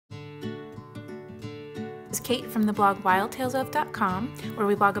This is Kate from the blog wildtalesof.com, where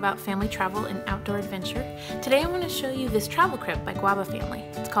we blog about family travel and outdoor adventure. Today I want to show you this travel crib by Guava family.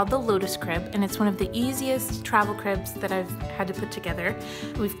 It's called the Lotus crib, and it's one of the easiest travel cribs that I've had to put together.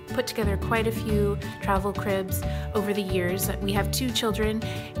 We've put together quite a few travel cribs over the years. We have two children,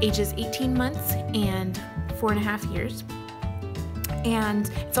 ages 18 months and 4.5 years. And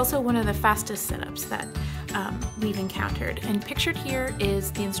it's also one of the fastest setups that we've encountered. And pictured here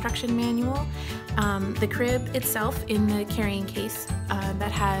is the instruction manual, the crib itself in the carrying case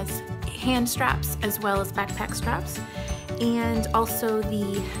that has hand straps as well as backpack straps, and also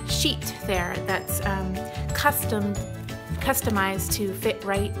the sheet there that's customized to fit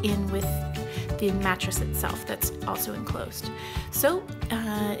right in with the mattress itself that's also enclosed. So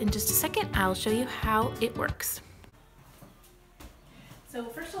in just a second I'll show you how it works. So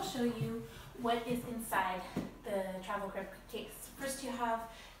first I'll show you what is inside the travel crib case. First you have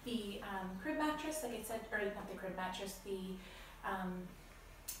the crib mattress, like I said, or not the crib mattress, the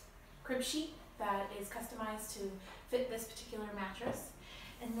crib sheet that is customized to fit this particular mattress.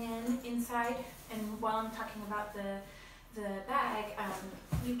 And then inside, and while I'm talking about the bag,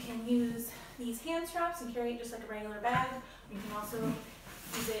 you can use these hand straps and carry it just like a regular bag. You can also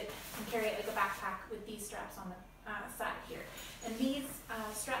use it and carry it like a backpack with these straps on the side here. And these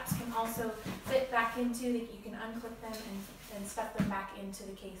straps can also fit back into, you can unclip them and stuff them back into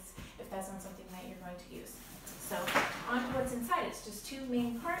the case if that's not something that you're going to use. So on to what's inside. It's just two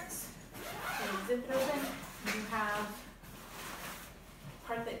main parts. So you zip it open. You have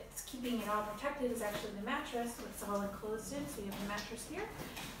part that's keeping it all protected is actually the mattress, so it's all enclosed in. So you have the mattress here,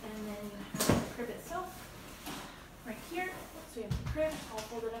 and then you have the crib itself right here. So you have the crib all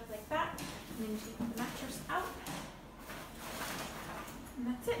folded up like that, and then you take the mattress out. And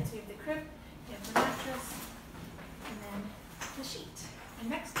that's it. So you have the crib, you have the mattress, and then the sheet. And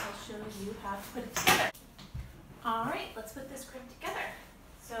next I'll show you how to put it together. Alright, let's put this crib together.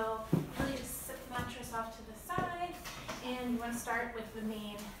 So really just set the mattress off to the side, and you want to start with the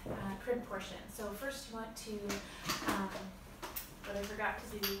main crib portion. So first you want to, what I forgot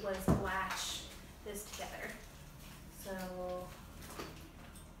to do was latch this together. So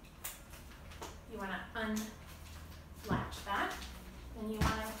you want to unlatch that. And you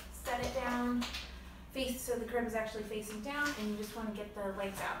want to set it down, so the crib is actually facing down, and you just want to get the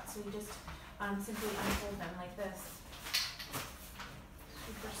legs out. So you just simply unfold them like this.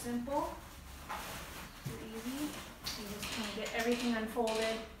 Super simple, super easy. You just kind of get everything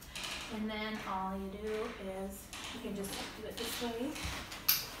unfolded, and then all you do is you can just do it this way,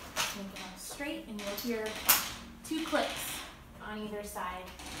 make it all straight, and you'll hear two clicks on either side.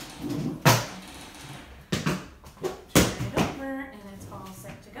 And it's all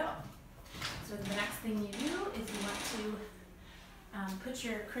set to go. So the next thing you do is you want to put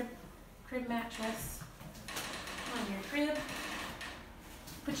your crib mattress on your crib.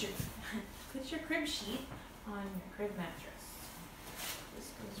 Put your crib sheet on your crib mattress. This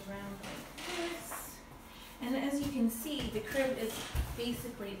goes around like this. And as you can see, the crib is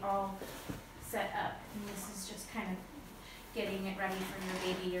basically all set up. And this is just kind of getting it ready for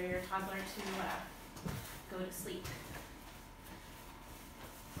your baby or your toddler to go to sleep.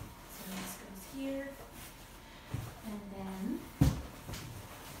 This goes here, and then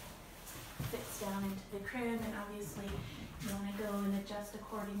fits down into the crib, and obviously you want to go and adjust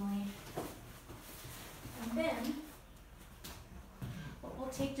accordingly. And then what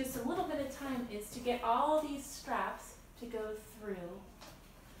will take just a little bit of time is to get all these straps to go through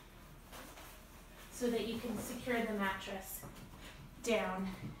so that you can secure the mattress down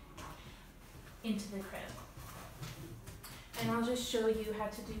into the crib. And I'll just show you how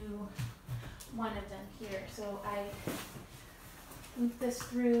to do one of them here. So I loop this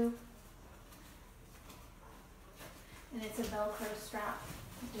through, and it's a Velcro strap.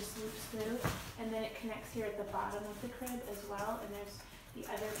 It just loops through, and then it connects here at the bottom of the crib as well. And there's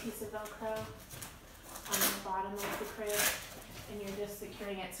the other piece of Velcro on the bottom of the crib, and you're just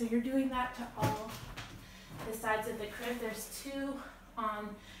securing it. So you're doing that to all the sides of the crib. There's two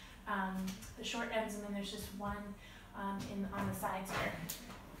on the short ends, and then there's just one on the sides here.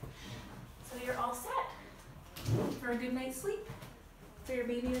 So you're all set for a good night's sleep for your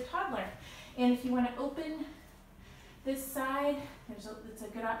baby or toddler. And if you want to open this side, it's a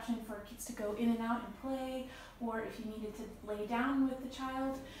good option for kids to go in and out and play, or if you needed to lay down with the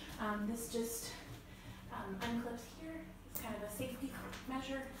child, this just unclips here. It's kind of a safety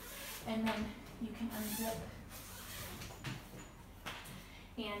measure, and then you can unzip,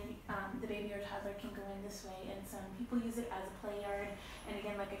 and the baby or toddler can go in this way. And some people use it as a play yard, and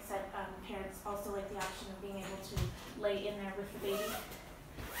again, like I said, parents also like the option of being able to lay in there with the baby,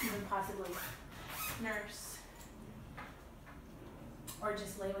 even possibly nurse, or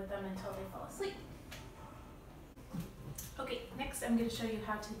just lay with them until they fall asleep. Okay, next I'm going to show you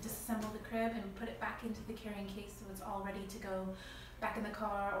how to disassemble the crib and put it back into the carrying case so it's all ready to go back in the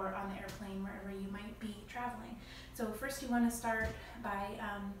car or on the airplane, wherever you might be traveling. So first you want to start by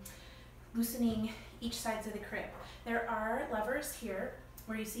loosening each sides of the crib. There are levers here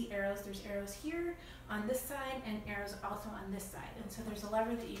where you see arrows. There's arrows here on this side and arrows also on this side. And so there's a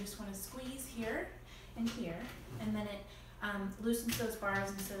lever that you just want to squeeze here, and then it loosens those bars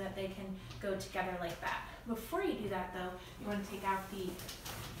and so that they can go together like that. Before you do that though, you want to take out the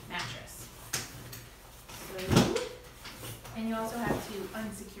mattress. And you also have to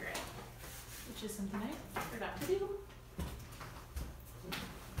unsecure it, which is something I forgot to do.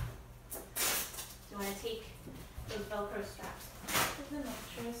 So you want to take those Velcro straps off of the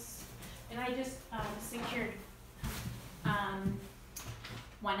mattress, and I just secured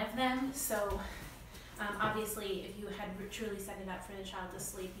one of them. So obviously, if you had truly set it up for the child to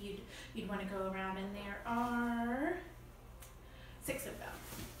sleep, you'd want to go around, and there are 6 of them.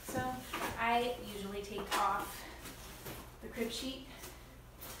 So I usually take off the crib sheet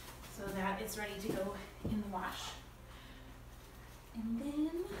so that it's ready to go in the wash. And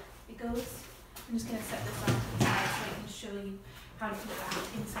then it goes, I'm just going to set this on to the side so I can show you how to put it back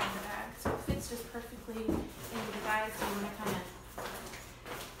inside the bag. So it fits just perfectly into the bag, so you want to kind of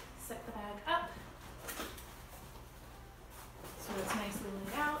set the bag up so it's nicely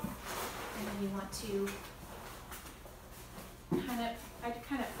laid out. And then you want to I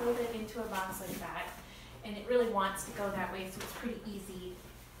kind of fold it into a box like that. And it really wants to go that way, so it's pretty easy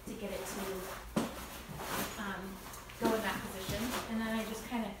to get it to go in that position. And then I just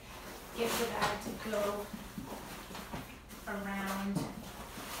kind of get the bag to go around,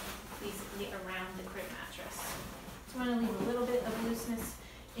 basically around the crib mattress. So I want to leave a little bit of looseness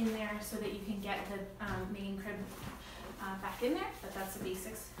in there so that you can get the main crib back in there, but that's the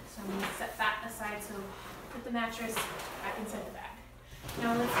basics. So I'm going to set that aside, so put the mattress back inside the bag.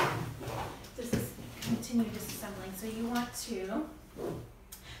 Now let's continue disassembling. So you want to,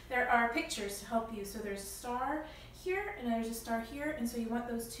 there are pictures to help you. So there's a star here and there's a star here, and so you want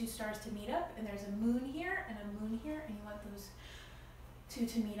those 2 stars to meet up, and there's a moon here and a moon here, and you want those 2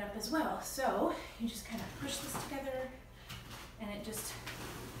 to meet up as well. So you just kind of push this together and it just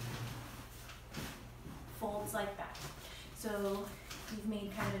folds like that. So you've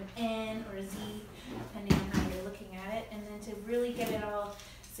made kind of an N or a Z depending on how you're looking at it, and then to really get it all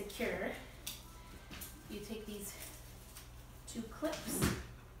secure, you take these 2 clips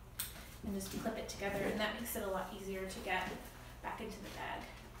and just clip it together, and that makes it a lot easier to get back into the bag.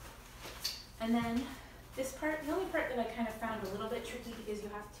 And then this part, the only part that I kind of found a little bit tricky, because you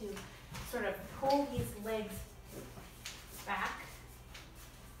have to sort of pull these legs back.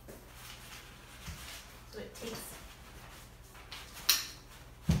 So it takes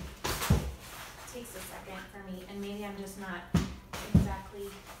a second for me, and maybe I'm just not exactly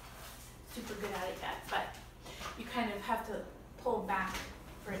super good at it yet, but you kind of have to pull back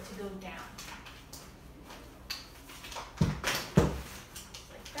for it to go down.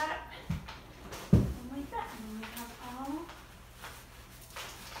 Like that, and like that. And we have all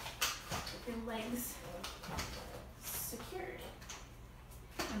the legs secured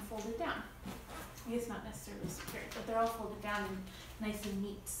and folded down. I guess not necessarily secured, but they're all folded down and nice and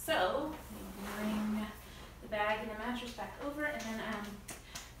neat. So we bring the bag and the mattress back over, and then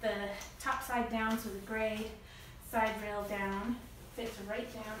the top side down, so the gray side rail down, fits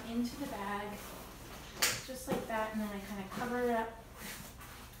right down into the bag, just like that. And then I kind of cover it up,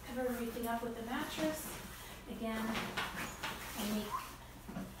 cover everything up with the mattress. Again, I make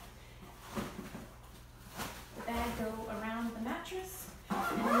the bag go around the mattress,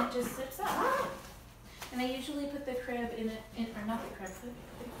 and then it just zips up. And I usually put the crib or not the crib,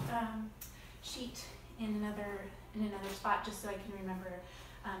 the sheet in another spot, just so I can remember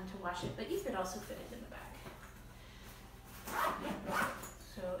to wash it. But you could also fit it in the bag.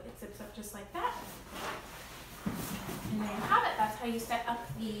 So it zips up just like that. And there you have it. That's how you set up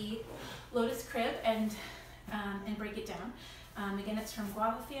the Lotus crib and break it down. Again, it's from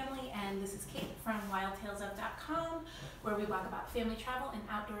Guava Family, and this is Kate from wildtalesof.com, where we blog about family travel and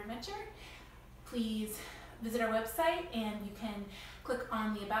outdoor adventure. Please visit our website, and you can click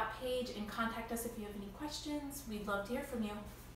on the About page and contact us if you have any questions. We'd love to hear from you.